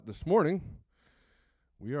This morning,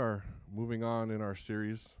 we are moving on in our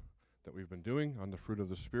series that we've been doing on the fruit of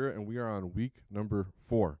the Spirit, and we are on week number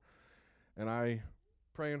 4. And I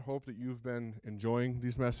pray and hope that you've been enjoying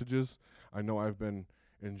these messages. I know I've been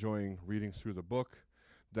enjoying reading through the book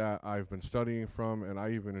that I've been studying from, and I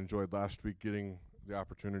even enjoyed last week getting the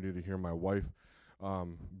opportunity to hear my wife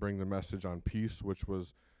bring the message on peace, which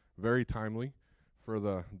was very timely for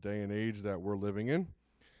the day and age that we're living in.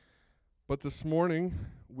 But this morning,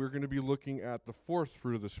 we're going to be looking at the fourth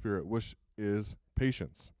fruit of the Spirit, which is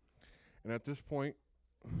patience. And at this point,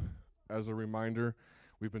 as a reminder,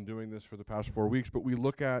 we've been doing this for the past 4 weeks, but we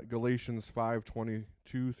look at Galatians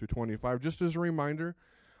 5:22 through 25, just as a reminder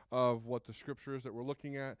of what the scripture is that we're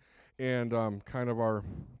looking at and kind of our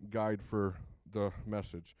guide for the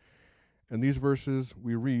message. And these verses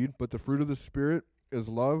we read, "But the fruit of the Spirit is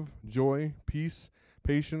love, joy, peace,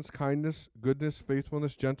 patience, kindness, goodness,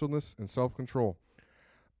 faithfulness, gentleness, and self-control.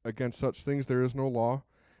 Against such things there is no law,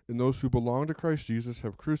 and those who belong to Christ Jesus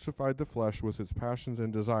have crucified the flesh with its passions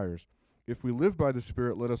and desires. If we live by the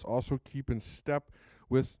Spirit, let us also keep in step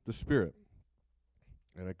with the Spirit."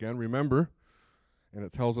 And again, remember, and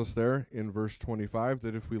it tells us there in verse 25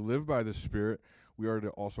 that if we live by the Spirit, we are to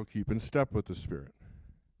also keep in step with the Spirit.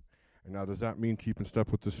 And now, does that mean keep in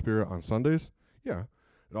step with the Spirit on Sundays? Yeah.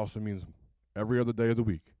 It also means every other day of the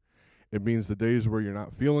week. It means the days where you're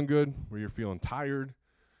not feeling good, where you're feeling tired,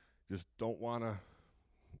 just don't want to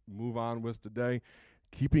move on with the day.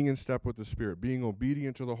 Keeping in step with the Spirit, being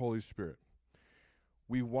obedient to the Holy Spirit.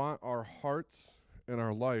 We want our hearts and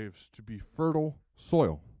our lives to be fertile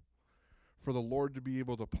soil for the Lord to be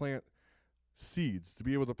able to plant seeds, to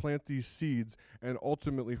be able to plant these seeds, and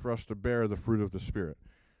ultimately for us to bear the fruit of the Spirit.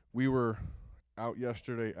 We were out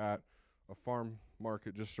yesterday at a farm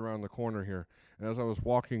market just around the corner here, and as I was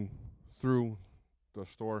walking through the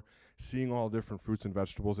store, seeing all different fruits and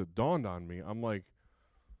vegetables, it dawned on me, I'm like,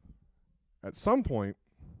 at some point,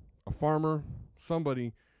 a farmer,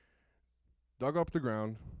 somebody, dug up the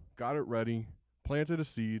ground, got it ready, planted a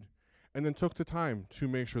seed, and then took the time to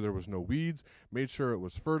make sure there was no weeds, made sure it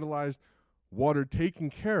was fertilized, watered, taken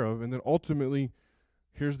care of, and then ultimately,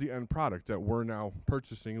 here's the end product that we're now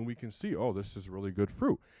purchasing, and we can see, oh, this is really good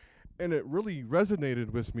fruit. And it really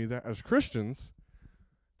resonated with me that as Christians,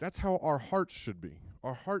 that's how our hearts should be.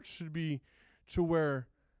 Our hearts should be to where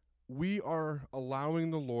we are allowing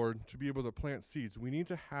the Lord to be able to plant seeds. We need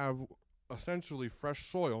to have essentially fresh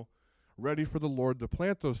soil ready for the Lord to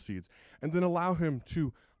plant those seeds, and then allow Him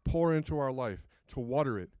to pour into our life, to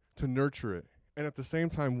water it, to nurture it. And at the same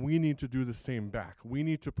time, we need to do the same back. We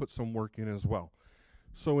need to put some work in as well.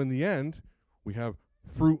 So in the end, we have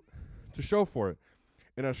fruit to show for it.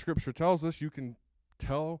 And as Scripture tells us, you can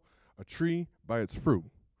tell a tree by its fruit.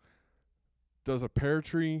 Does a pear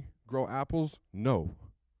tree grow apples? No.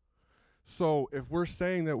 So if we're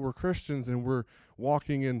saying that we're Christians and we're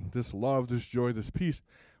walking in this love, this joy, this peace,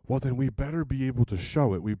 well, then we better be able to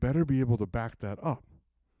show it. We better be able to back that up.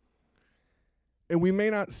 And we may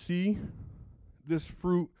not see this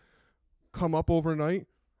fruit come up overnight.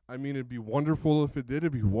 I mean, it'd be wonderful if it did.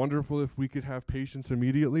 It'd be wonderful if we could have patience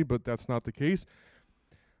immediately, but that's not the case.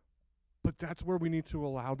 But that's where we need to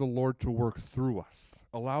allow the Lord to work through us.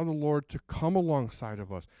 Allow the Lord to come alongside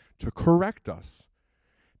of us, to correct us.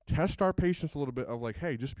 Test our patience a little bit of like,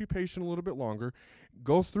 hey, just be patient a little bit longer.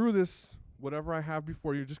 Go through this, whatever I have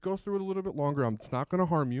before you. Just go through it a little bit longer. It's not going to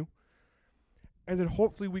harm you. And then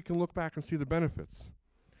hopefully we can look back and see the benefits.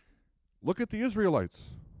 Look at the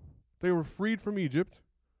Israelites. They were freed from Egypt,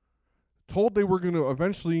 told they were going to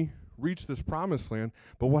eventually reach this promised land,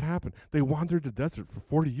 but what happened? They wandered the desert for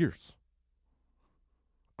 40 years.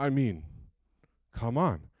 I mean, come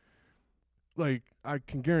on. Like, I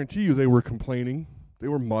can guarantee you they were complaining. They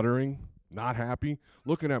were muttering, not happy,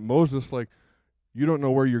 looking at Moses like, you don't know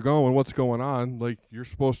where you're going, what's going on? Like, you're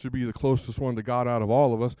supposed to be the closest one to God out of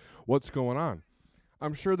all of us. What's going on?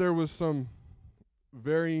 I'm sure there was some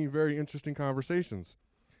very, very interesting conversations.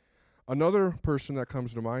 Another person that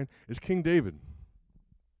comes to mind is King David.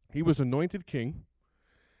 He was anointed king.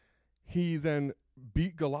 He then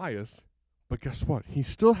beat Goliath. But guess what? He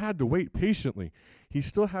still had to wait patiently. He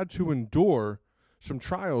still had to endure some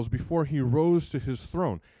trials before he rose to his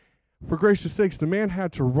throne. For gracious sakes, the man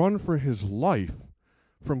had to run for his life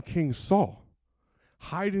from King Saul,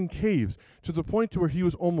 hide in caves, to the point to where he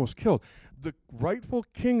was almost killed. The rightful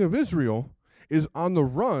king of Israel is on the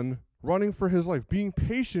run, running for his life, being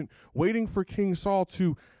patient, waiting for King Saul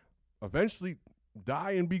to eventually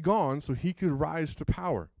die and be gone so he could rise to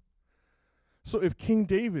power. So if King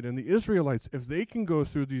David and the Israelites, if they can go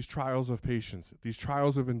through these trials of patience, these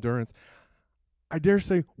trials of endurance, I dare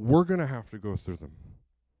say we're going to have to go through them.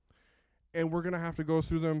 And we're going to have to go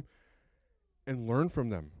through them and learn from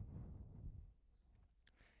them.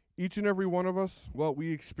 Each and every one of us, well,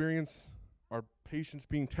 we experience our patience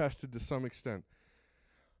being tested to some extent.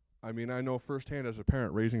 I mean, I know firsthand as a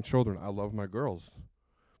parent raising children, I love my girls,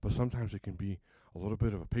 but sometimes it can be a little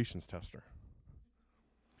bit of a patience tester.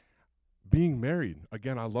 Being married,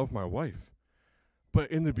 again, I love my wife,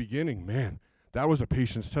 but in the beginning, man, that was a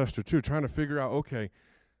patience tester too, trying to figure out, okay,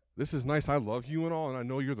 this is nice, I love you and all, and I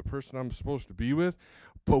know you're the person I'm supposed to be with,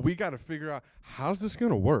 but we got to figure out, how's this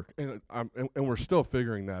going to work? And we're still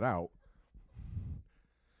figuring that out.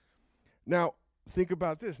 Now, think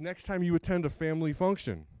about this. Next time you attend a family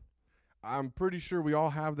function, I'm pretty sure we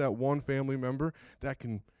all have that one family member that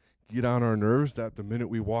can get on our nerves, that the minute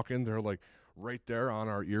we walk in, they're like right there on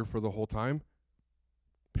our ear for the whole time.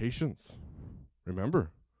 Patience.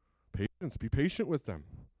 Remember, patience. Be patient with them.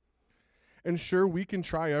 And sure, we can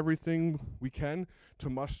try everything we can to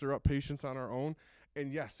muster up patience on our own.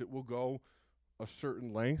 And yes, it will go a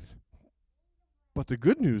certain length. But the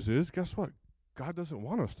good news is, guess what? God doesn't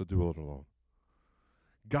want us to do it alone.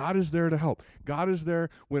 God is there to help. God is there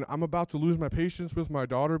when I'm about to lose my patience with my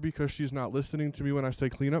daughter because she's not listening to me when I say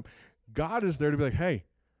clean up. God is there to be like, hey,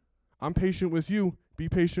 I'm patient with you. Be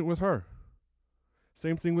patient with her.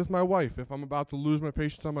 Same thing with my wife. If I'm about to lose my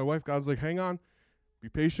patience on my wife, God's like, hang on. Be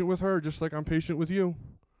patient with her just like I'm patient with you.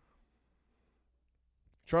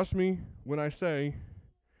 Trust me when I say,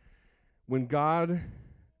 when God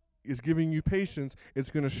is giving you patience, it's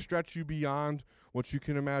going to stretch you beyond what you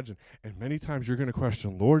can imagine. And many times you're going to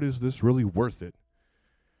question, Lord, is this really worth it?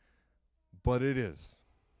 But it is.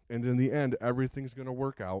 And in the end, everything's going to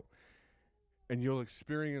work out. And you'll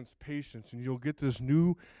experience patience. And you'll get this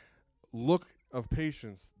new look of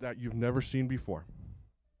patience that you've never seen before.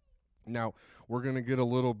 Now, we're going to get a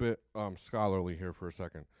little bit scholarly here for a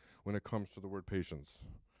second when it comes to the word patience.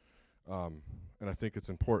 And I think it's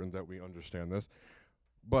important that we understand this.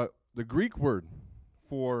 But the Greek word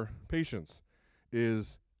for patience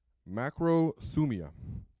is macrothumia.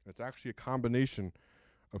 It's actually a combination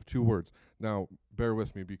of two words. Now, bear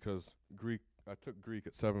with me because I took Greek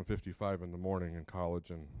at 7:55 in the morning in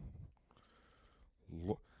college, and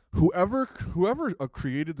whoever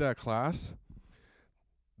created that class,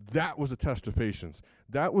 that was a test of patience.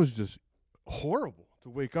 That was just horrible to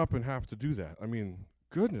wake up and have to do that. I mean,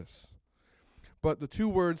 goodness. But the two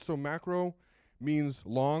words, so macro means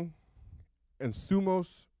long, and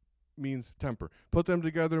thumos means temper. Put them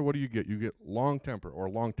together, what do you get? You get long temper or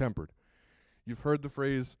long-tempered. You've heard the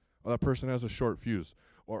phrase, oh, that person has a short fuse,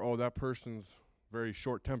 or oh, that person's very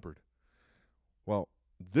short-tempered. Well,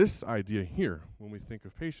 this idea here, when we think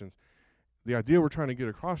of patience, the idea we're trying to get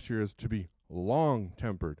across here is to be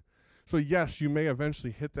long-tempered. So yes, you may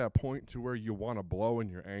eventually hit that point to where you want to blow and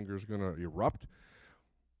your anger is going to erupt.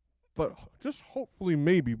 But just hopefully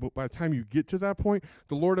maybe, but by the time you get to that point,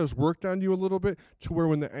 the Lord has worked on you a little bit to where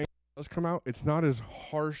when the anger does come out, it's not as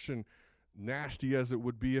harsh and nasty as it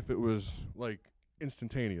would be if it was like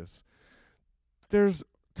instantaneous. There's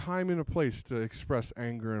time and a place to express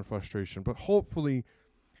anger and frustration, but hopefully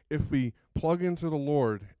if we plug into the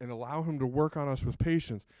Lord and allow him to work on us with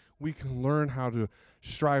patience, we can learn how to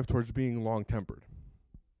strive towards being long-tempered.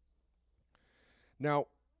 Now,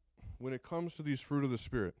 when it comes to these fruit of the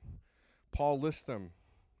Spirit, Paul lists them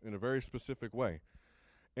in a very specific way.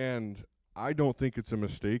 And I don't think it's a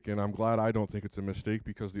mistake, and I'm glad I don't think it's a mistake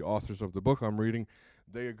because the authors of the book I'm reading,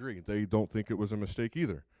 they agree. They don't think it was a mistake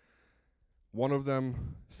either. One of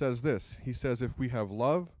them says this. He says, if we have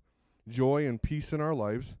love, joy, and peace in our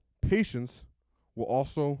lives, patience will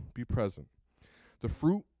also be present. The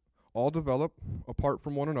fruit all develop apart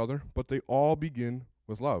from one another, but they all begin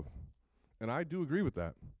with love. And I do agree with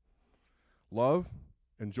that. Love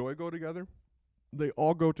and joy go together. They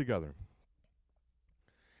all go together.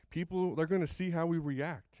 People, they're going to see how we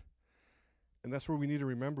react. And that's where we need to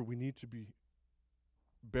remember we need to be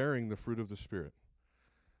bearing the fruit of the Spirit.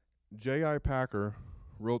 J.I. Packer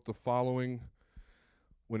wrote the following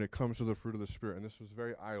when it comes to the fruit of the Spirit, and this was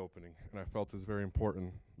very eye-opening, and I felt it's very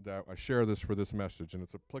important that I share this for this message, and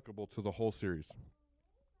it's applicable to the whole series.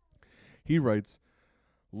 He writes,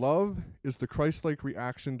 love is the Christ-like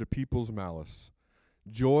reaction to people's malice.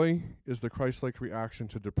 Joy is the Christ-like reaction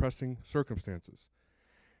to depressing circumstances.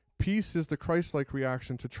 Peace is the Christ-like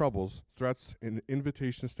reaction to troubles, threats, and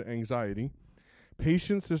invitations to anxiety.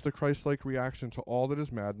 Patience is the Christ-like reaction to all that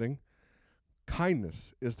is maddening.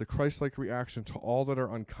 Kindness is the Christ-like reaction to all that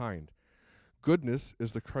are unkind. Goodness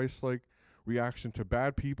is the Christ-like reaction to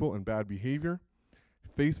bad people and bad behavior.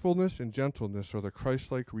 Faithfulness and gentleness are the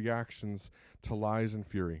Christ-like reactions to lies and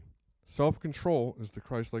fury. Self-control is the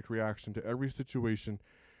Christ-like reaction to every situation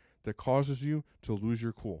that causes you to lose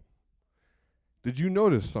your cool. Did you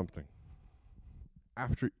notice something?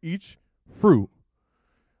 After each fruit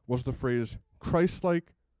was the phrase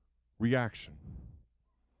Christ-like reaction.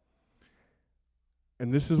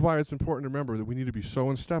 And this is why it's important to remember that we need to be so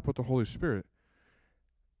in step with the Holy Spirit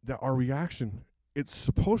that our reaction, it's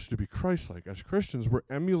supposed to be Christ-like. As Christians, we're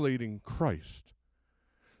emulating Christ.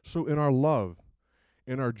 So in our love,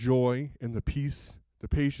 in our joy, in the peace, the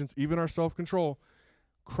patience, even our self-control,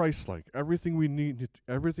 Christ-like. Everything we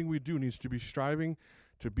do needs to be striving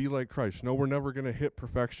to be like Christ. No, we're never going to hit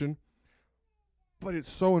perfection, but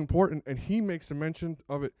it's so important, and he makes a mention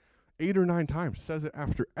of it 8 or 9 times, says it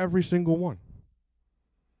after every single one.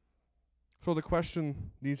 So the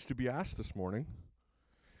question needs to be asked this morning,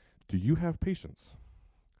 do you have patience?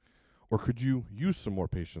 Or could you use some more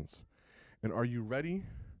patience? And are you ready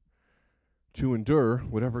to endure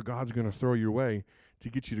whatever God's going to throw your way to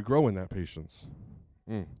get you to grow in that patience?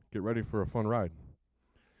 Get ready for a fun ride.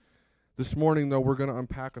 This morning, though, we're going to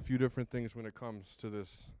unpack a few different things when it comes to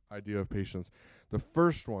this idea of patience. The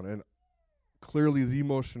first one, and clearly the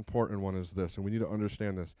most important one, is this, and we need to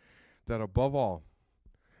understand this, that above all,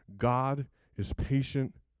 God is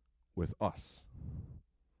patient with us.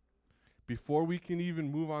 Before we can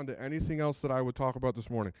even move on to anything else that I would talk about this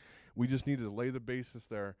morning, we just need to lay the basis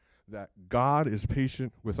there that God is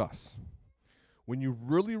patient with us. When you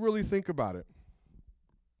really, really think about it,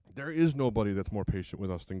 there is nobody that's more patient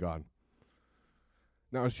with us than God.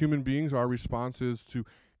 Now, as human beings, our response is to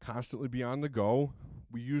constantly be on the go.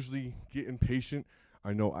 We usually get impatient.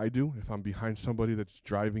 I know I do. If I'm behind somebody that's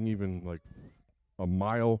driving even like a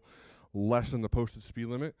mile less than the posted speed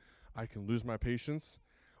limit, I can lose my patience.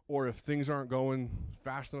 Or if things aren't going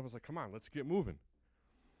fast enough, it's like, come on, let's get moving.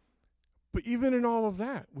 But even in all of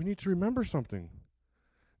that, we need to remember something.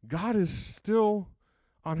 God is still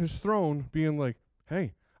on his throne being like,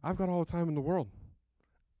 hey, I've got all the time in the world.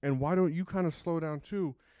 And why don't you kind of slow down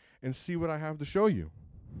too and see what I have to show you?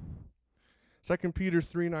 2 Peter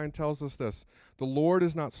 3:9 tells us this, the Lord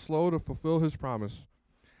is not slow to fulfill his promise,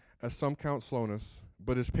 as some count slowness,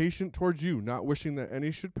 but is patient towards you, not wishing that any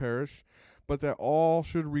should perish, but that all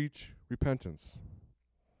should reach repentance.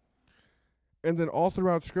 And then all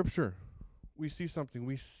throughout Scripture, we see something.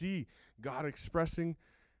 We see God expressing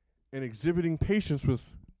and exhibiting patience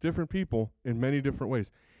with different people in many different ways,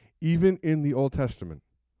 even in the Old Testament.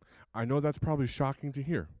 I know that's probably shocking to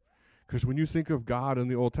hear, because when you think of God in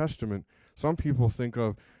the Old Testament, some people think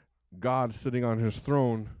of God sitting on his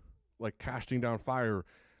throne, like casting down fire,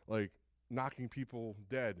 like knocking people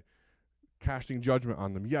dead, casting judgment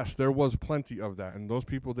on them. Yes, there was plenty of that, and those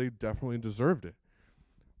people, they definitely deserved it.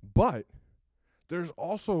 But there's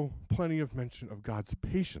also plenty of mention of God's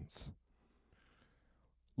patience.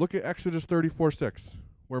 Look at Exodus 34:6,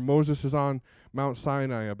 where Moses is on Mount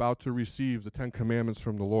Sinai about to receive the 10 Commandments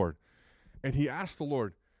from the Lord. And he asked the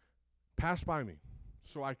Lord, pass by me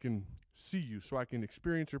so I can see you, so I can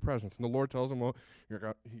experience your presence. And the Lord tells him, well, you're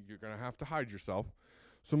going to have to hide yourself.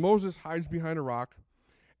 So Moses hides behind a rock,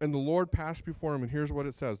 and the Lord passed before him. And here's what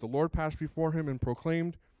it says. The Lord passed before him and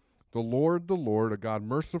proclaimed, the Lord, a God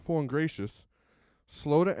merciful and gracious,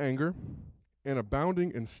 slow to anger, and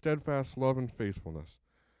abounding in steadfast love and faithfulness.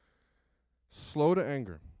 Slow to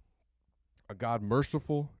anger, a God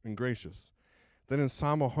merciful and gracious. Then in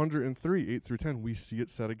Psalm 103, 8-10, we see it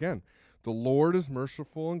said again. The Lord is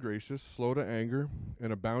merciful and gracious, slow to anger,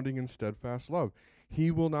 and abounding in steadfast love.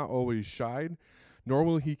 He will not always chide, nor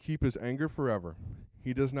will he keep his anger forever.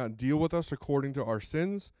 He does not deal with us according to our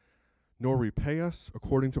sins, nor repay us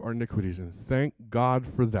according to our iniquities. And thank God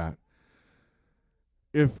for that.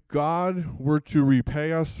 If God were to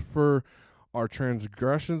repay us for our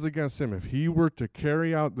transgressions against him, if he were to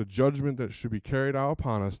carry out the judgment that should be carried out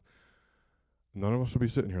upon us, none of us would be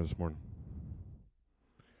sitting here this morning.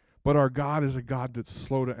 But our God is a God that's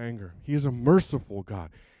slow to anger. He is a merciful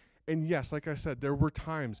God. And yes, like I said, there were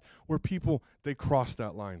times where people, they crossed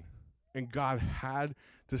that line. And God had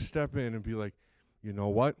to step in and be like, you know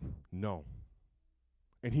what? No.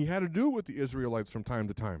 And he had to do it with the Israelites from time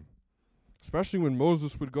to time. Especially when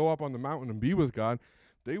Moses would go up on the mountain and be with God,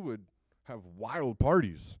 they would have wild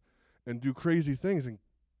parties and do crazy things. And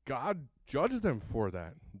God judged them for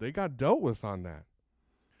that. They got dealt with on that.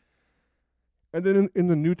 And then in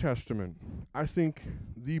the New Testament, I think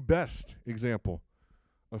the best example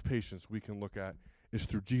of patience we can look at is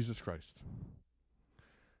through Jesus Christ.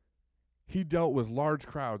 He dealt with large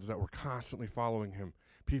crowds that were constantly following him,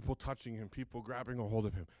 people touching him, people grabbing a hold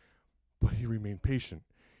of him, but he remained patient.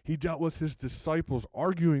 He dealt with his disciples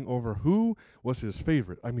arguing over who was his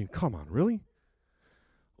favorite. I mean, come on, really?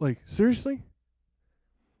 Like, seriously?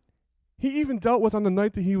 He even dealt with, on the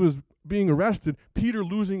night that he was being arrested, Peter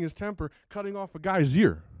losing his temper, cutting off a guy's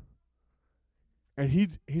ear. And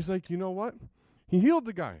he's like, you know what? He healed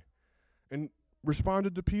the guy and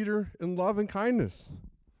responded to Peter in love and kindness.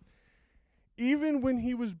 Even when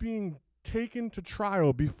he was being taken to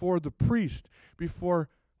trial before the priest, before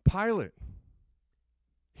Pilate,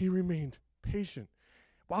 he remained patient.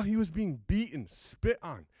 While he was being beaten, spit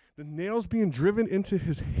on, the nails being driven into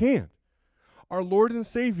his hand, our Lord and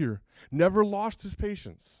Savior never lost his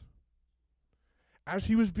patience. As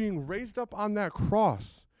he was being raised up on that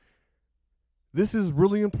cross, this is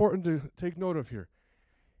really important to take note of here.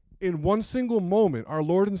 In one single moment, our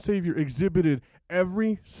Lord and Savior exhibited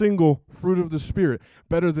every single fruit of the Spirit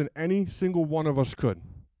better than any single one of us could.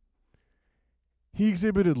 He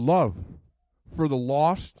exhibited love for the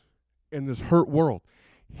lost in this hurt world.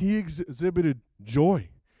 He exhibited joy.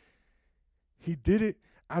 He did it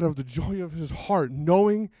out of the joy of his heart,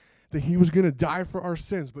 knowing that he was going to die for our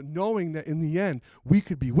sins, but knowing that in the end, we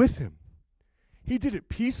could be with him. He did it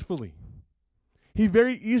peacefully. He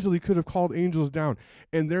very easily could have called angels down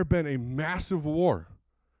and there been a massive war,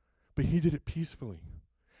 but he did it peacefully,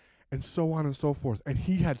 and so on and so forth. And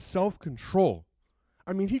he had self-control.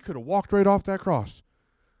 I mean, he could have walked right off that cross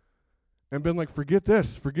and been like, forget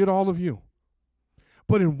this, forget all of you.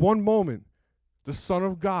 But in one moment, the Son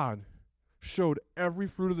of God showed every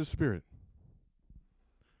fruit of the Spirit.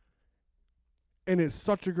 And it's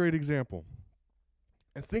such a great example.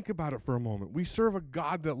 And think about it for a moment. We serve a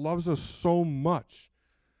God that loves us so much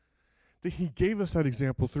that he gave us that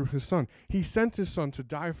example through his Son. He sent his Son to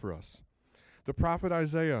die for us. The prophet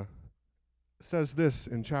Isaiah says this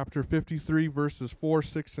in chapter 53, verses 4,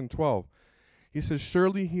 6, and 12. He says,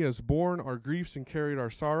 surely he has borne our griefs and carried our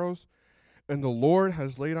sorrows, and the Lord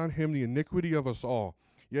has laid on him the iniquity of us all.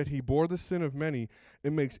 Yet he bore the sin of many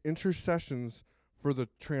and makes intercessions for the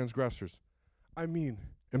transgressors. I mean,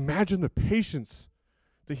 imagine the patience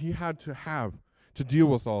that he had to have to deal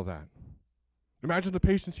with all that. Imagine the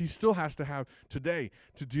patience he still has to have today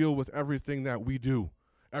to deal with everything that we do,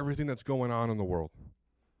 everything that's going on in the world.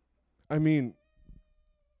 I mean,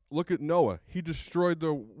 look at Noah. He destroyed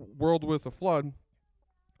the world with a flood,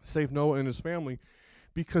 saved Noah and his family,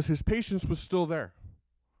 because his patience was still there.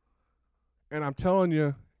 And I'm telling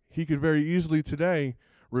you, he could very easily today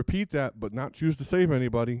repeat that, but not choose to save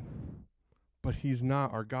anybody. But he's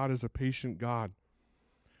not. Our God is a patient God.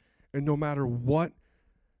 And no matter what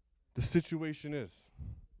the situation is,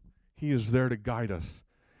 he is there to guide us.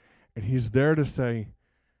 And he's there to say,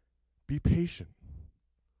 be patient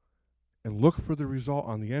and look for the result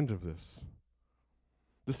on the end of this.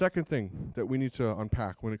 The second thing that we need to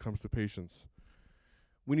unpack when it comes to patience,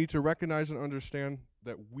 we need to recognize and understand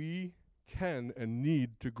that we can and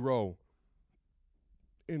need to grow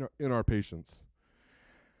in our patience.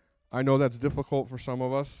 I know that's difficult for some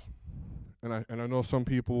of us, and I know some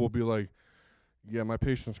people will be like, yeah, my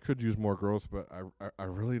patience could use more growth, but I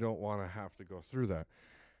really don't want to have to go through that.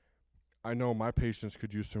 I know my patience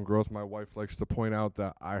could use some growth. My wife likes to point out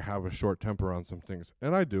that I have a short temper on some things,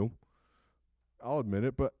 and I do. I'll admit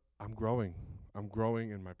it, but I'm growing. I'm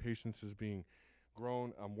growing, and my patience is being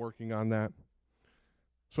grown. I'm working on that.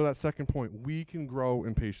 So that second point, we can grow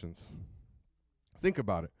in patience. Think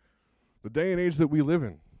about it. The day and age that we live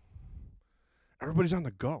in, everybody's on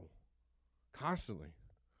the go, constantly,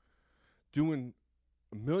 doing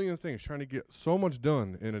a million things, trying to get so much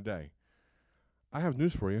done in a day. I have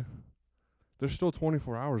news for you. There's still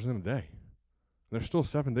 24 hours in a day. There's still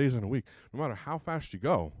 7 days in a week. No matter how fast you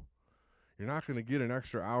go, you're not going to get an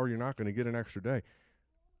extra hour. You're not going to get an extra day.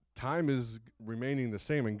 Time is remaining the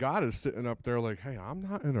same, and God is sitting up there like, hey, I'm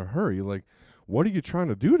not in a hurry. Like, what are you trying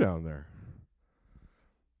to do down there?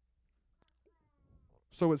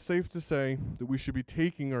 So it's safe to say that we should be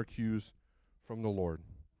taking our cues from the Lord.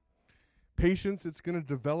 Patience, it's going to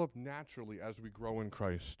develop naturally as we grow in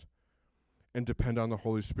Christ and depend on the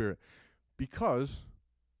Holy Spirit. Because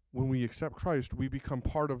when we accept Christ, we become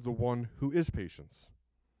part of the one who is patience.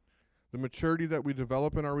 The maturity that we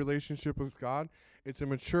develop in our relationship with God, it's a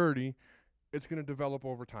maturity, it's going to develop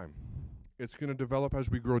over time. It's going to develop as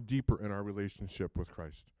we grow deeper in our relationship with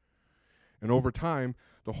Christ. And over time,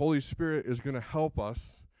 the Holy Spirit is going to help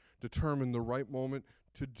us determine the right moment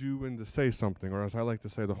to do and to say something. Or as I like to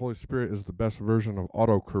say, the Holy Spirit is the best version of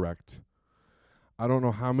autocorrect. I don't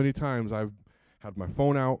know how many times I've had my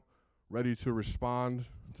phone out, ready to respond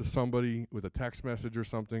to somebody with a text message or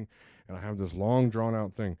something, and I have this long,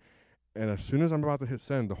 drawn-out thing. And as soon as I'm about to hit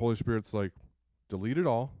send, the Holy Spirit's like, delete it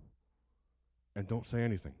all and don't say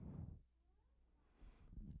anything.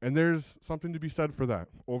 And there's something to be said for that.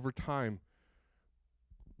 Over time,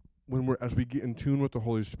 as we get in tune with the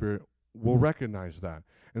Holy Spirit, will recognize that.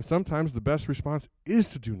 And sometimes the best response is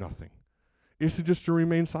to do nothing, is to just to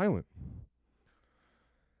remain silent.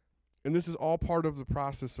 And this is all part of the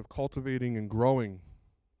process of cultivating and growing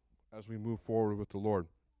as we move forward with the Lord.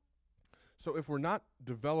 So if we're not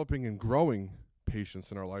developing and growing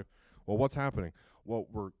patience in our life, well, what's happening? Well,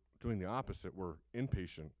 we're doing the opposite. We're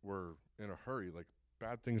impatient. We're in a hurry. Like,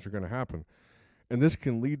 bad things are going to happen. And this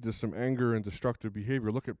can lead to some anger and destructive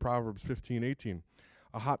behavior. Look at Proverbs 15:18.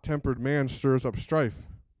 A hot-tempered man stirs up strife,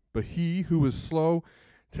 but he who is slow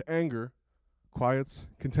to anger quiets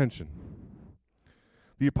contention.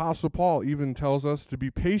 The Apostle Paul even tells us to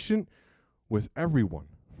be patient with everyone.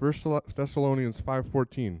 1 Thessalonians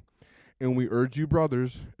 5:14. And we urge you,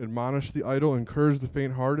 brothers, admonish the idle, encourage the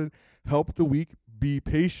faint-hearted, help the weak, be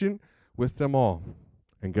patient with them all.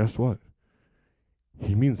 And guess what?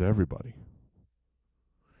 He means everybody.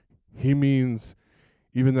 He means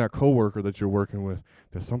even that coworker that you're working with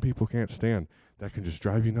that some people can't stand, that can just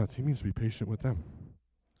drive you nuts. He means to be patient with them.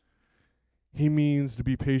 He means to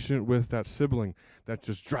be patient with that sibling that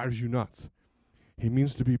just drives you nuts. He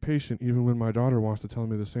means to be patient even when my daughter wants to tell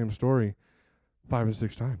me the same story 5 and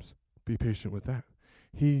 6 times. Be patient with that.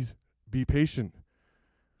 Be patient.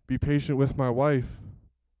 Be patient with my wife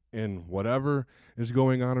in whatever is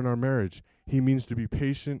going on in our marriage. He means to be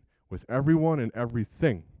patient with everyone and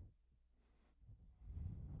everything.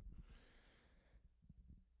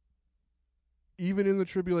 Even in the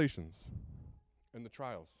tribulations and the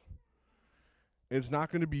trials. It's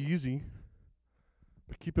not going to be easy,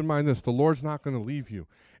 but keep in mind this, the Lord's not going to leave you.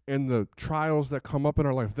 And the trials that come up in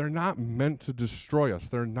our life, they're not meant to destroy us.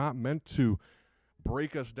 They're not meant to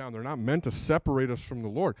break us down. They're not meant to separate us from the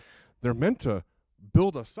Lord. They're meant to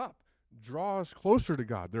build us up, draw us closer to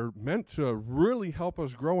God. They're meant to really help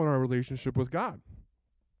us grow in our relationship with God.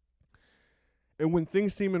 And when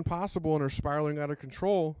things seem impossible and are spiraling out of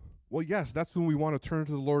control, well, yes, that's when we want to turn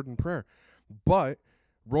to the Lord in prayer. But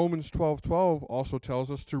Romans 12:12 also tells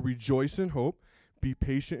us to rejoice in hope, be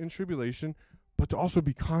patient in tribulation, but to also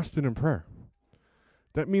be constant in prayer.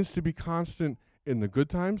 That means to be constant in the good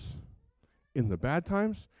times, in the bad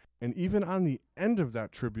times, and even on the end of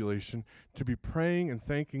that tribulation, to be praying and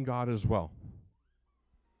thanking God as well.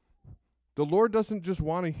 The Lord doesn't just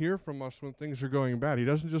want to hear from us when things are going bad. He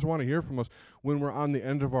doesn't just want to hear from us when we're on the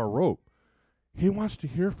end of our rope. He wants to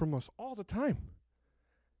hear from us all the time,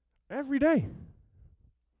 every day.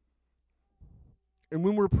 And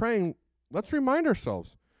when we're praying, let's remind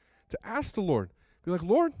ourselves to ask the Lord, be like,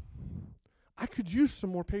 Lord, I could use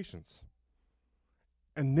some more patience.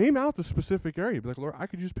 And name out the specific area. Be like, Lord, I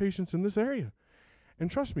could use patience in this area. And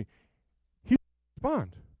trust me, He will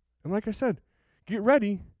respond. And like I said, get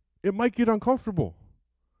ready. It might get uncomfortable.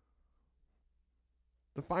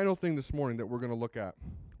 The final thing this morning that we're going to look at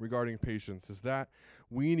regarding patience is that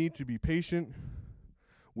we need to be patient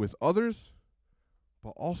with others,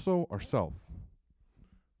 but also ourselves.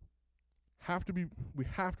 We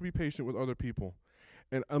have to be patient with other people.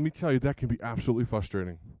 And let me tell you, that can be absolutely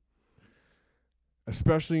frustrating.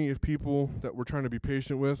 Especially if people that we're trying to be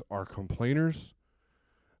patient with are complainers.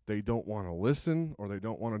 They don't want to listen, or they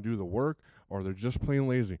don't want to do the work, or they're just plain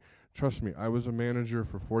lazy. Trust me, I was a manager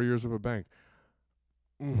for 4 years of a bank.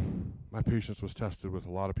 My patience was tested with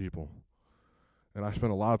a lot of people. And I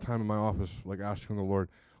spent a lot of time in my office like asking the Lord,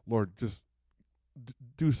 just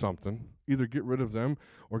do something. Either get rid of them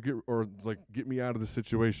or get me out of the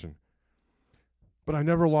situation. But I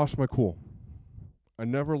never lost my cool.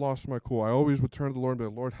 I always would turn to the Lord and be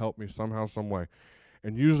like, Lord, help me somehow, some way.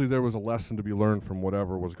 And usually there was a lesson to be learned from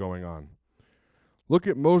whatever was going on. Look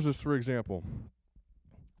at Moses, for example.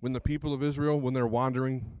 When the people of Israel, when they're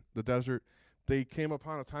wandering the desert, they came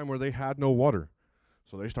upon a time where they had no water.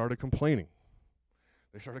 So they started complaining.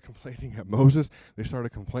 They started complaining at Moses. They started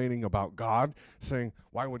complaining about God, saying,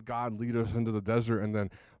 why would God lead us into the desert and then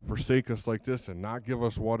forsake us like this and not give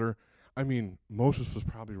us water? I mean, Moses was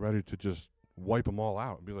probably ready to just wipe them all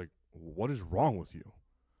out and be like, what is wrong with you?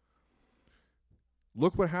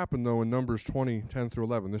 Look what happened, though, in Numbers 20, 10 through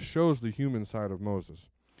 11. This shows the human side of Moses.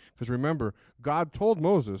 Because remember, God told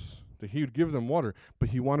Moses that he would give them water, but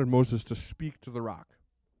he wanted Moses to speak to the rock.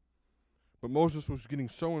 But Moses was getting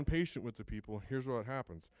so impatient with the people. Here's what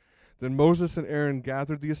happens. Then Moses and Aaron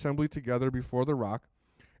gathered the assembly together before the rock,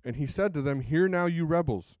 and he said to them, hear now, you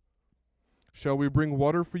rebels. Shall we bring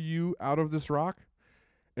water for you out of this rock?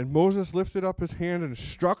 And Moses lifted up his hand and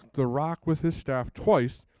struck the rock with his staff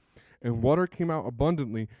twice, and water came out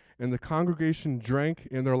abundantly, and the congregation drank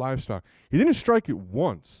and their livestock. He didn't strike it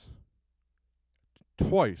once,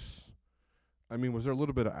 twice. I mean, was there a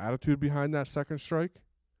little bit of attitude behind that second strike?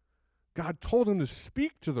 God told him to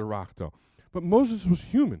speak to the rock, though. But Moses was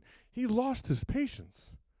human. he lost his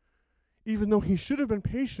patience, even though he should have been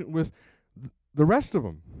patient with the rest of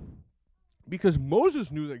them. Because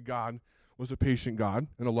Moses knew that God was a patient God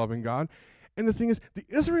and a loving God. And the thing is, the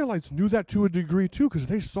Israelites knew that to a degree too, because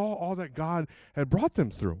they saw all that God had brought them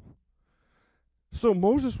through. So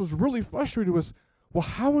Moses was really frustrated with, well,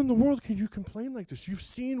 how in the world can you complain like this? You've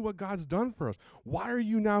seen what God's done for us. Why are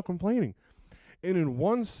you now complaining? And in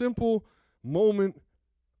one simple moment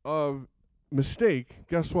of mistake,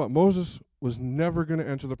 guess what? Moses was never going to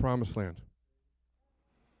enter the promised land.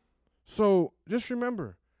 So just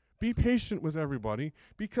remember, be patient with everybody,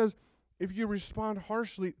 because if you respond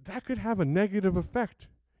harshly, that could have a negative effect.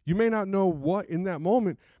 You may not know what in that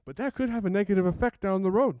moment, but that could have a negative effect down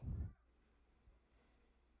the road.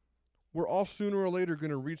 We're all sooner or later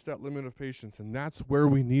going to reach that limit of patience, and that's where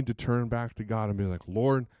we need to turn back to God and be like,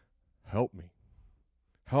 Lord, help me.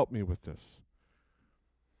 Help me with this.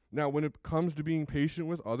 Now, when it comes to being patient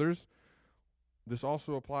with others, this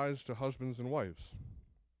also applies to husbands and wives.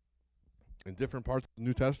 In different parts of the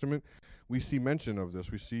New Testament, we see mention of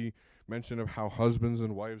this. We see mention of how husbands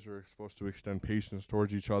and wives are supposed to extend patience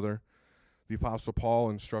towards each other. The Apostle Paul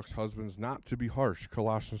instructs husbands not to be harsh.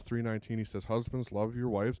 Colossians 3:19, he says, husbands, love your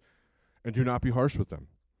wives and do not be harsh with them.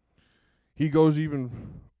 Peter goes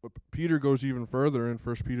even further in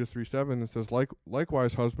 1 Peter 3:7 and says,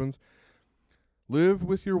 likewise, husbands, live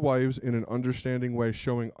with your wives in an understanding way,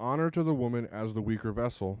 showing honor to the woman as the weaker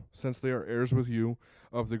vessel, since they are heirs with you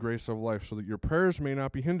of the grace of life, so that your prayers may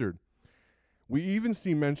not be hindered. We even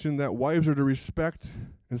see mentioned that wives are to respect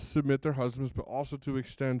and submit their husbands, but also to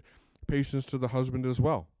extend patience to the husband as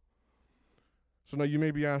well. So now you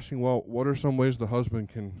may be asking, well, what are some ways the husband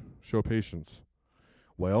can show patience?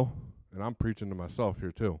 Well, and I'm preaching to myself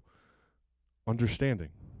here too, understanding.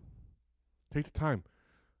 Take the time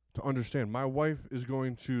to understand. My wife is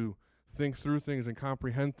going to think through things and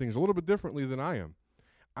comprehend things a little bit differently than I am.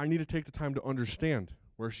 I need to take the time to understand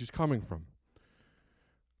where she's coming from.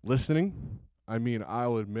 Listening, I mean,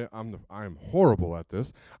 I'll admit I'm horrible at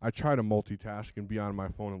this. I try to multitask and be on my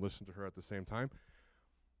phone and listen to her at the same time.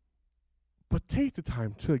 But take the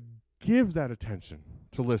time to give that attention,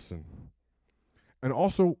 to listen. And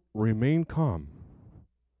also remain calm.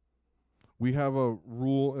 We have a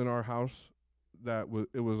rule in our house that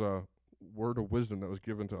it was a word of wisdom that was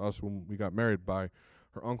given to us when we got married by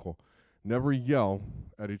her uncle. Never yell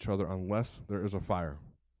at each other unless there is a fire.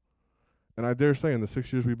 And I dare say in the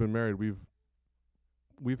 6 years we've been married,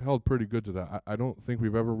 we've held pretty good to that. I don't think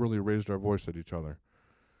we've ever really raised our voice at each other.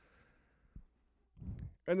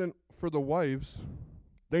 And then for the wives,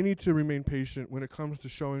 they need to remain patient when it comes to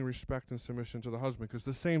showing respect and submission to the husband, because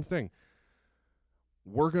the same thing.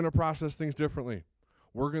 We're going to process things differently.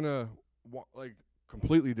 We're going to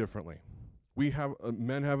completely differently.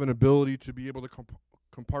 Men have an ability to be able to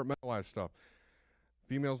compartmentalize stuff.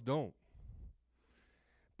 Females don't.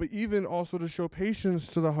 But even also to show patience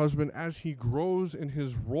to the husband as he grows in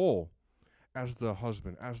his role as the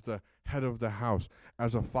husband, as the head of the house,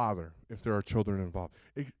 as a father, if there are children involved.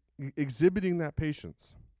 Exhibiting that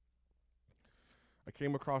patience. I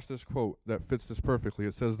came across this quote that fits this perfectly.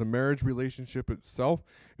 It says, the marriage relationship itself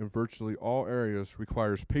in virtually all areas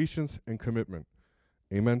requires patience and commitment.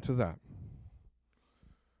 Amen to that.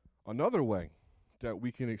 Another way that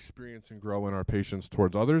we can experience and grow in our patience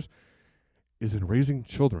towards others is in raising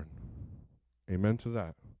children. Amen to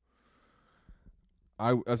that.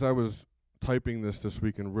 As I was typing this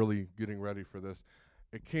week and really getting ready for this,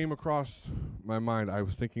 it came across my mind. I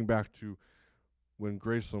was thinking back to when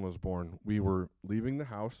Graceland was born. We were leaving the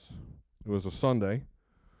house. It was a Sunday,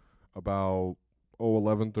 about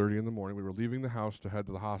 11:30 in the morning. We were leaving the house to head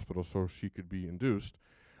to the hospital so she could be induced.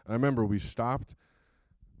 And I remember we stopped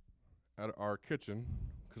at our kitchen,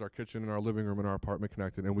 because our kitchen and our living room and our apartment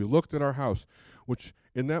connected, and we looked at our house, which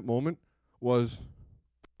in that moment was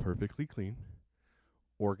perfectly clean,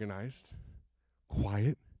 organized,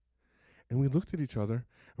 quiet, and we looked at each other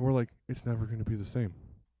and we're like, it's never going to be the same.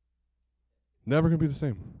 Never going to be the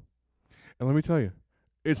same. And let me tell you,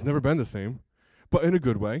 it's never been the same, but in a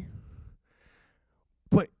good way.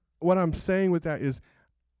 But what I'm saying with that is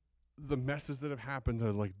the messes that have happened,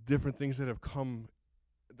 the different things that have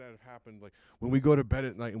happened, like when we go to bed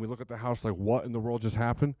at night and we look at the house like, what in the world just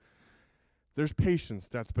happened? There's patience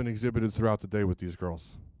that's been exhibited throughout the day with these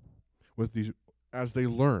girls, as they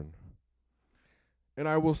learn. And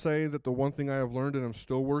I will say that the one thing I have learned and I'm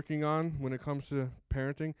still working on when it comes to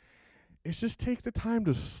parenting is just take the time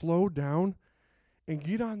to slow down and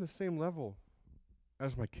get on the same level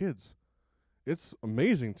as my kids. It's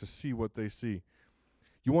amazing to see what they see.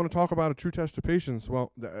 You want to talk about a true test of patience?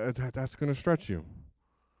 Well, that's going to stretch you.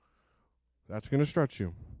 That's going to stretch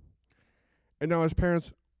you. And now as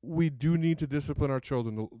parents, we do need to discipline our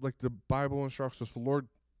children. Like the Bible instructs us, the Lord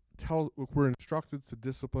we're instructed to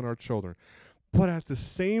discipline our children. But at the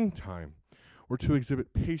same time, we're to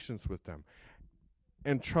exhibit patience with them.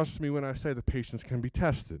 And trust me when I say the patience can be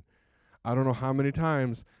tested. I don't know how many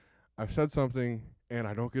times I've said something and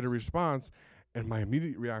I don't get a response, and my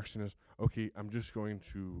immediate reaction is, okay, I'm just going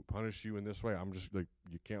to punish you in this way. I'm just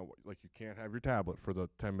you can't have your tablet for the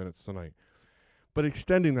 10 minutes tonight. But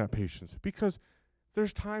extending that patience, because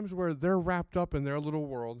there's times where they're wrapped up in their little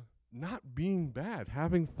world, not being bad,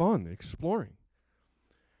 having fun, exploring.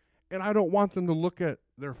 And I don't want them to look at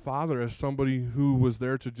their father as somebody who was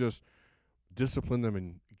there to just discipline them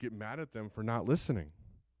and get mad at them for not listening.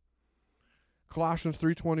 Colossians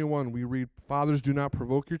 3:21, we read, "Fathers, do not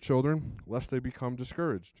provoke your children, lest they become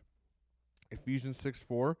discouraged." Ephesians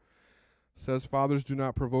 6:4 says, "Fathers, do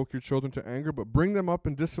not provoke your children to anger, but bring them up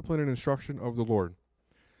in discipline and instruction of the Lord."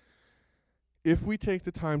 If we take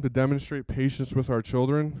the time to demonstrate patience with our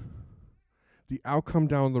children, the outcome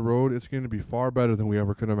down the road is going to be far better than we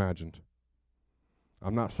ever could have imagined.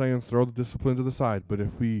 I'm not saying throw the discipline to the side, but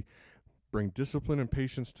if we bring discipline and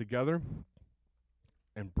patience together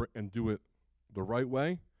and do it the right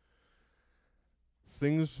way,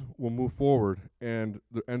 things will move forward and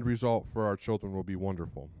the end result for our children will be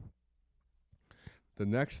wonderful. The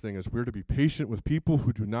next thing is we're to be patient with people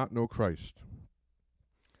who do not know Christ.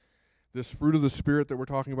 This fruit of the Spirit that we're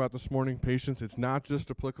talking about this morning, patience, it's not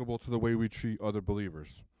just applicable to the way we treat other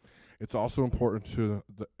believers. It's also important to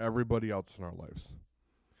everybody else in our lives.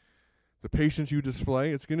 The patience you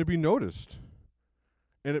display, it's going to be noticed.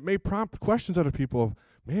 And it may prompt questions out of people of,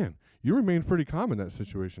 man, you remained pretty calm in that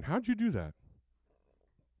situation. How'd you do that?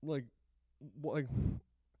 Like,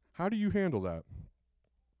 how do you handle that?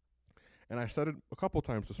 And I said it a couple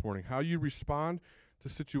times this morning. How you respond to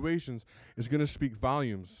situations is going to speak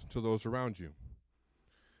volumes to those around you.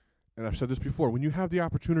 And I've said this before. When you have the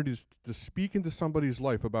opportunities to speak into somebody's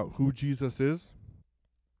life about who Jesus is,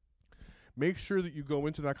 make sure that you go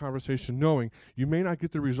into that conversation knowing you may not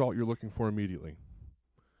get the result you're looking for immediately.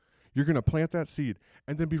 You're going to plant that seed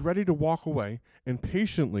and then be ready to walk away and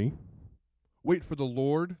patiently wait for the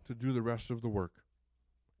Lord to do the rest of the work.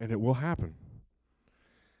 And it will happen.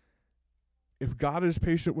 If God is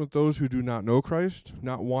patient with those who do not know Christ,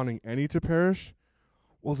 not wanting any to perish,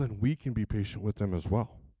 well, then we can be patient with them as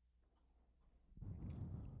well.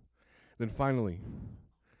 Then finally,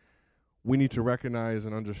 we need to recognize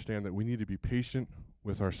and understand that we need to be patient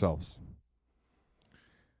with ourselves.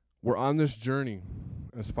 We're on this journey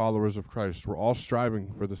as followers of Christ. We're all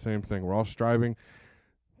striving for the same thing. We're all striving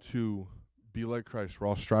to be like Christ. We're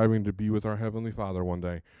all striving to be with our Heavenly Father one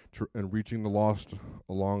day and reaching the lost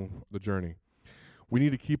along the journey. We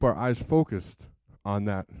need to keep our eyes focused on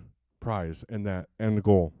that prize and that end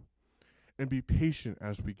goal and be patient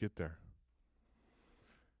as we get there.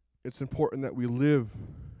 It's important that we live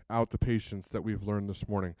out the patience that we've learned this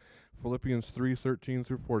morning. Philippians 3:13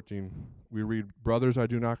 through 14, we read, "Brothers, I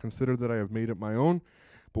do not consider that I have made it my own,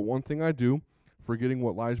 but one thing I do, forgetting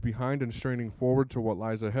what lies behind and straining forward to what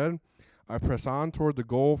lies ahead, I press on toward the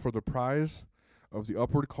goal for the prize of the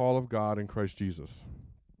upward call of God in Christ Jesus."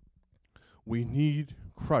 We need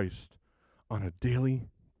Christ on a daily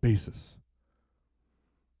basis.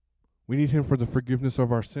 We need him for the forgiveness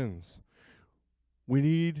of our sins. We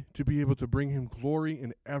need to be able to bring him glory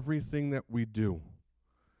in everything that we do.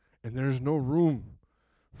 And there's no room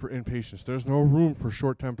for impatience. There's no room for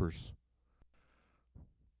short tempers.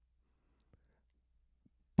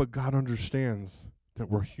 But God understands that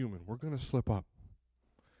we're human. We're going to slip up.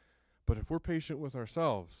 But if we're patient with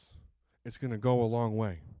ourselves, it's going to go a long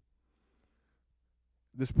way.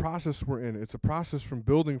 This process we're in, it's a process from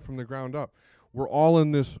building from the ground up. We're all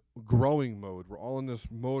in this growing mode. We're all in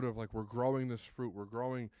this mode of we're growing this fruit. We're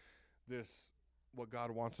growing this, what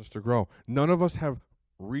God wants us to grow. None of us have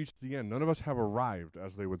reached the end. None of us have arrived,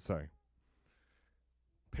 as they would say.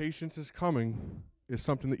 Patience is coming is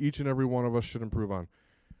something that each and every one of us should improve on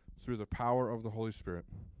through the power of the Holy Spirit.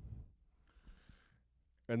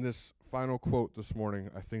 And this final quote this morning,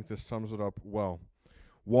 I think this sums it up well.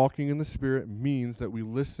 Walking in the Spirit means that we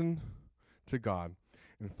listen to God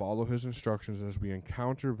and follow his instructions as we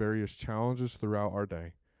encounter various challenges throughout our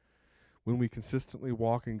day. When we consistently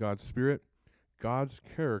walk in God's Spirit, God's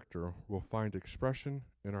character will find expression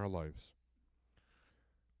in our lives.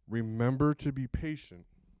 Remember to be patient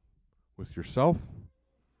with yourself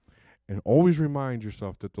and always remind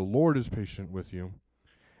yourself that the Lord is patient with you,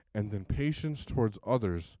 and then patience towards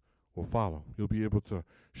others will follow. You'll be able to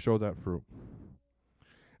show that fruit.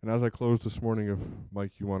 And as I close this morning, if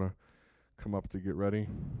Mike, you want to come up to get ready,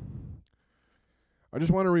 I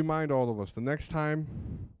just want to remind all of us, the next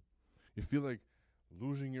time you feel like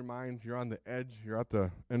losing your mind, you're on the edge, you're at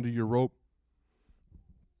the end of your rope,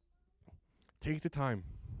 take the time.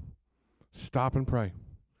 Stop and pray.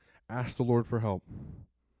 Ask the Lord for help.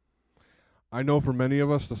 I know for many of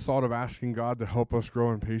us, the thought of asking God to help us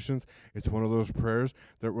grow in patience, it's one of those prayers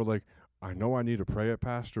that we're like, I know I need to pray it,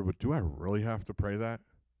 Pastor, but do I really have to pray that?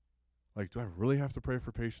 Like, do I really have to pray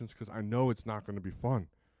for patience? Because I know it's not going to be fun.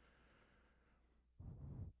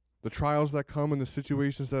 The trials that come and the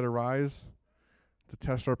situations that arise to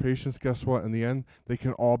test our patience, guess what? In the end, they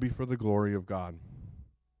can all be for the glory of God.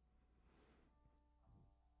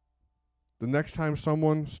 The next time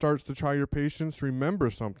someone starts to try your patience, remember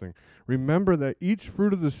something. Remember that each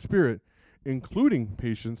fruit of the Spirit, including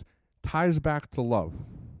patience, ties back to love.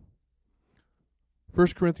 1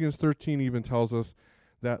 Corinthians 13 even tells us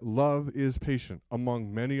that love is patient,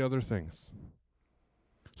 among many other things.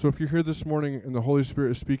 So if you're here this morning and the Holy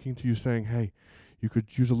Spirit is speaking to you saying, hey, you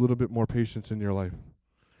could use a little bit more patience in your life.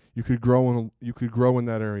 You could grow in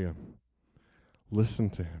that area. Listen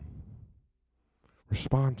to Him.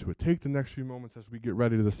 Respond to it. Take the next few moments as we get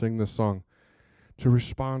ready to sing this song to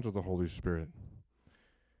respond to the Holy Spirit.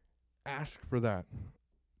 Ask for that.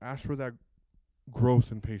 Ask for that growth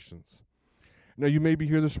and patience. Now, you may be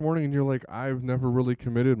here this morning and you're like, I've never really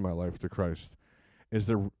committed my life to Christ. Is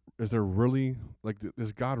there really,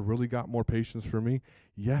 has God really got more patience for me?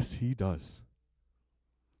 Yes, He does.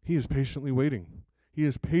 He is patiently waiting. He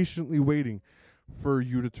is patiently waiting for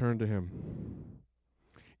you to turn to Him.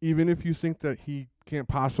 Even if you think that He can't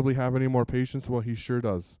possibly have any more patience, well, He sure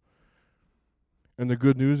does. And the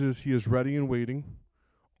good news is He is ready and waiting.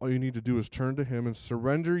 All you need to do is turn to Him and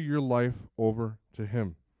surrender your life over to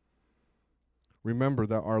Him. Remember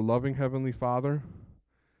that our loving Heavenly Father,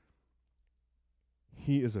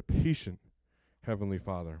 He is a patient Heavenly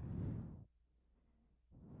Father.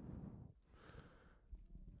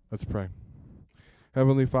 Let's pray.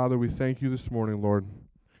 Heavenly Father, we thank you this morning, Lord.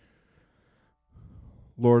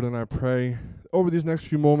 Lord, and I pray over these next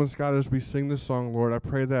few moments, God, as we sing this song, Lord, I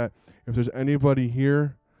pray that if there's anybody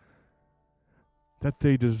here that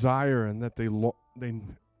they desire and that they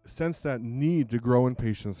sense that need to grow in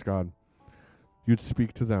patience, God, you'd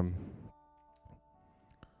speak to them.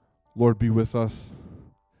 Lord, be with us.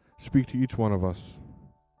 Speak to each one of us.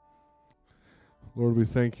 Lord, we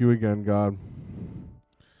thank you again, God.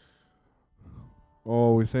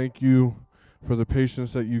 Oh, we thank you for the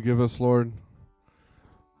patience that you give us, Lord.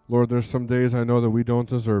 Lord, there's some days I know that we don't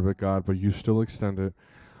deserve it, God, but you still extend it.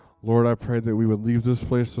 Lord, I pray that we would leave this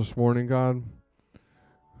place this morning, God,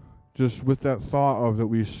 just with that thought of that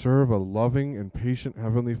we serve a loving and patient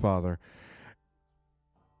Heavenly Father.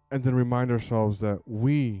 And then remind ourselves that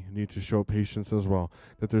we need to show patience as well,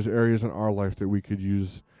 that there's areas in our life that we could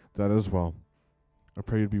use that as well. I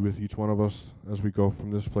pray you'd be with each one of us as we go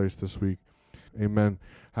from this place this week. Amen.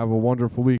 Have a wonderful week.